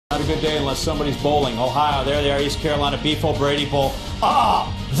a good day unless somebody's bowling. Ohio, there they are, East Carolina, Beefo, Brady Bowl.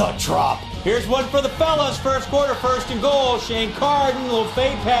 The drop. Here's one for the fellas. First quarter, first and goal. Shane Carden, little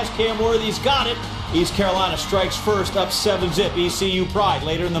fade pass. Cam Worthy's got it. East Carolina strikes first, up 7-zip. ECU Pride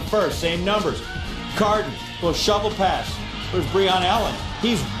later in the first, same numbers. Carden, little shovel pass. Where's Breon Allen?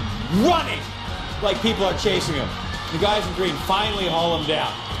 He's running like people are chasing him. The guys in green finally haul him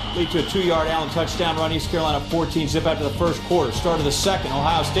down. Lead to a 2-yard Allen touchdown run. East Carolina 14-zip after the first quarter. Start of the second,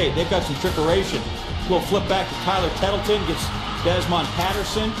 Ohio State. They've got some trickeration. Little flip back to Tyler Tettleton. Gets Desmond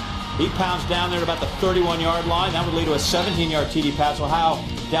Patterson. He pounds down there at about the 31-yard line. That would lead to a 17-yard TD pass. Ohio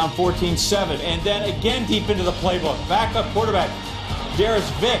down 14-7. And then again deep into the playbook. Backup quarterback Darius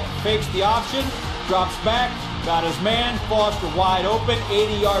Vick fakes the option. Drops back. Got his man. Foster wide open.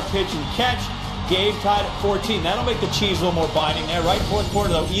 80-yard pitch and catch. Game tied at 14. That'll make the cheese a little more binding there. Right fourth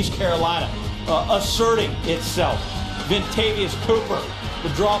quarter, though, East Carolina asserting itself. Vintavious Cooper, the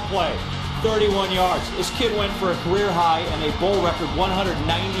draw play, 31 yards. This kid went for a career high and a bowl record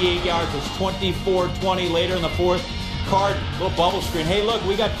 198 yards. It's 24-20 later in the fourth. Carden, little bubble screen. Hey, look,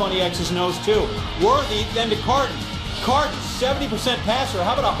 we got funny X's and O's, too. Worthy, then to Carden. Carden, 70% passer.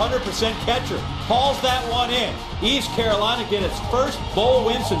 How about 100% catcher? Hauls that one in. East Carolina get its first bowl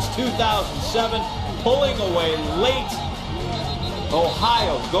win since 2007, pulling away late.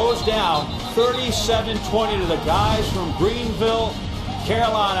 Ohio goes down 37-20 to the guys from Greenville,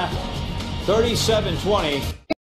 Carolina, 37-20.